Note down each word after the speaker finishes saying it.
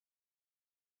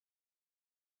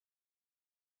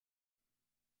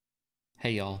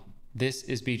Hey y'all, this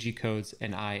is BG Codes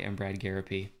and I am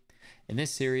bradgarropy. In this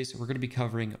series, we're going to be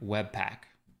covering webpack.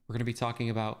 We're going to be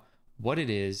talking about what it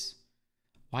is,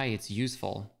 why it's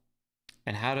useful,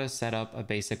 and how to set up a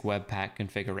basic webpack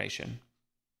configuration.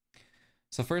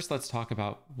 So first, let's talk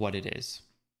about what it is.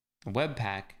 A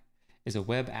webpack is a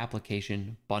web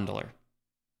application bundler.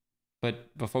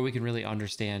 But before we can really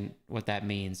understand what that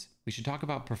means, we should talk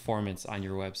about performance on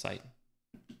your website.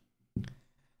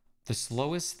 The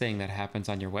slowest thing that happens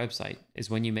on your website is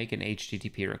when you make an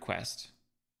HTTP request.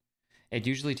 It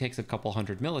usually takes a couple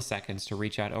hundred milliseconds to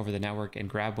reach out over the network and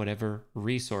grab whatever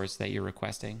resource that you're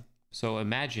requesting. So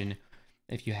imagine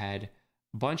if you had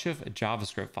a bunch of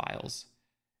JavaScript files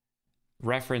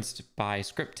referenced by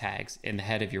script tags in the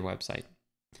head of your website.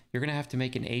 You're going to have to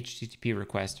make an HTTP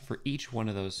request for each one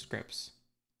of those scripts.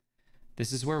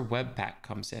 This is where Webpack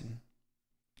comes in.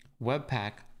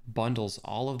 Webpack bundles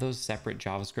all of those separate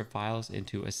JavaScript files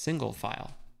into a single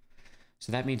file.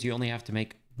 So that means you only have to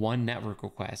make one network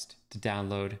request to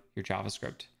download your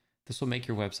JavaScript. This will make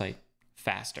your website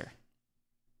faster.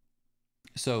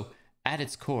 So at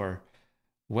its core,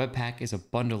 Webpack is a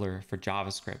bundler for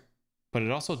JavaScript, but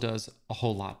it also does a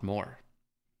whole lot more.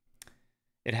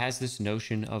 It has this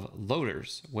notion of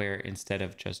loaders, where instead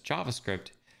of just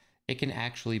JavaScript, it can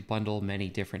actually bundle many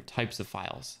different types of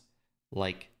files,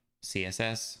 like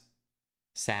CSS,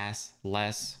 Sass,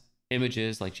 less,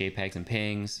 images like JPEGs and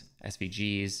PNGs,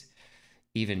 SVGs,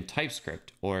 even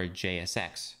TypeScript or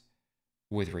JSX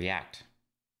with React.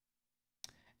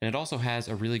 And it also has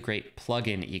a really great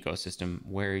plugin ecosystem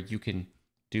where you can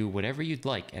do whatever you'd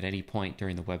like at any point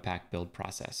during the Webpack build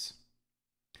process.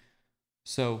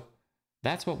 So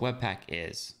that's what Webpack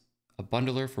is, a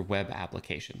bundler for web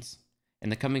applications. In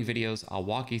the coming videos, I'll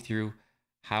walk you through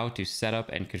how to set up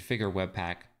and configure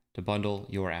Webpack to bundle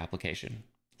your application.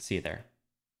 See you there.